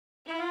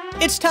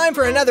It's time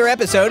for another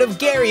episode of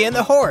Gary and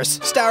the Horse,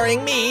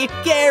 starring me,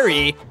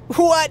 Gary.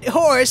 What,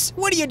 horse?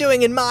 What are you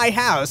doing in my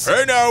house?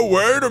 Hey now,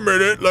 wait a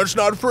minute, let's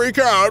not freak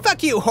out.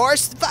 Fuck you,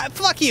 horse.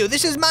 Fuck you,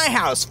 this is my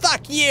house.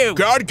 Fuck you.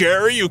 God,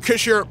 Gary, you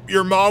kiss your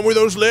mom with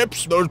those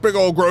lips? Those big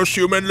old gross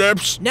human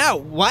lips? No,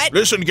 what?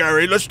 Listen,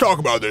 Gary, let's talk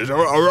about this,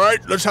 alright?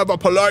 Let's have a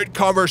polite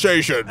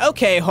conversation.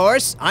 Okay,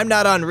 horse, I'm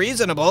not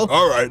unreasonable.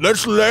 Alright,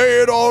 let's lay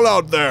it all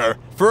out there.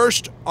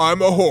 First,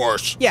 I'm a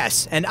horse.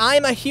 Yes, and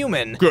I'm a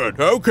human. Good,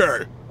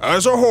 okay.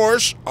 As a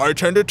horse, I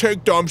tend to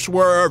take dumps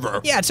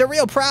wherever. Yeah, it's a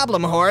real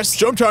problem, horse.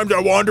 Sometimes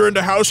I wander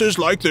into houses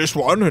like this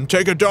one and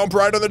take a dump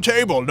right on the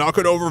table,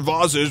 knocking over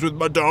vases with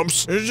my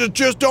dumps. It's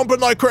just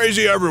dumping like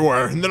crazy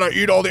everywhere, and then I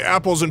eat all the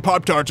apples and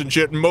Pop-Tarts and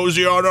shit and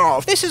mosey on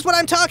off. This is what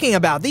I'm talking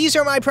about. These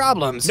are my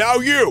problems. Now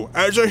you,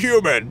 as a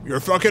human,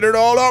 you're fucking it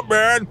all up,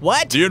 man.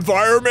 What? The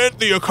environment,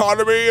 the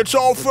economy, it's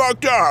all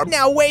fucked up.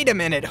 Now wait a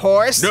minute,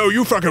 horse. No,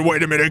 you fucking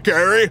wait a minute,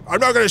 Gary. I'm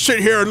not gonna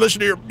sit here and listen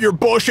to your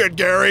bullshit,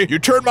 Gary. You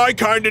turn my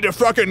kind into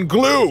fucking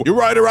glue. You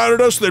ride around at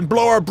us, then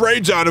blow our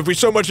brains out if we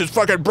so much as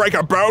fucking break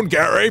a bone,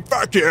 Gary.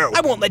 Fuck you. I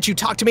won't let you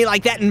talk to me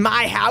like that in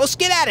my house.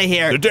 Get out of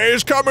here. The day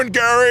is coming,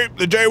 Gary.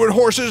 The day when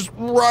horses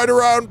ride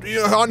around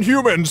on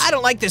humans. I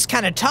don't like this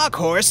kind of talk,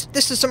 horse.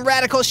 This is some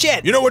radical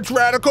shit. You know what's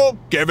radical?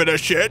 Give it a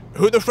shit.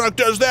 Who the fuck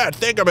does that?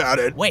 Think about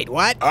it. Wait,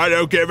 what? I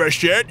don't give a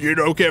shit. You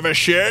don't give a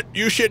shit.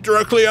 You shit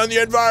directly on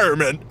the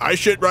environment. I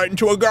shit right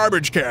into a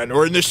garbage can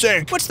or in the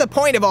sink. What's the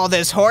point of all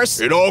this, horse?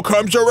 It all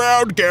comes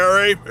around,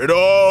 Gary. It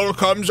all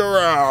comes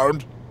around.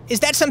 Is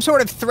that some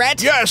sort of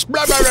threat? Yes.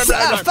 Blah, blah, blah, blah,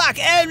 Oh, blah. fuck.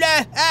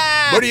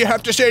 What do you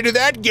have to say to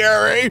that,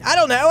 Gary? I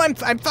don't know.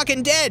 I'm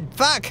fucking dead.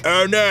 Fuck.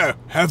 Oh no.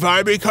 Have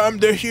I become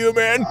the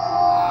human?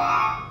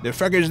 The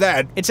fuck is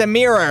that? It's a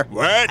mirror.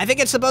 What? I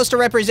think it's supposed to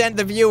represent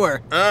the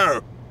viewer.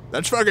 Oh,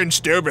 that's fucking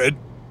stupid.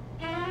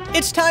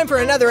 It's time for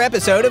another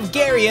episode of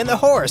Gary and the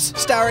Horse,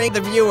 starring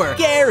the viewer.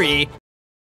 Gary,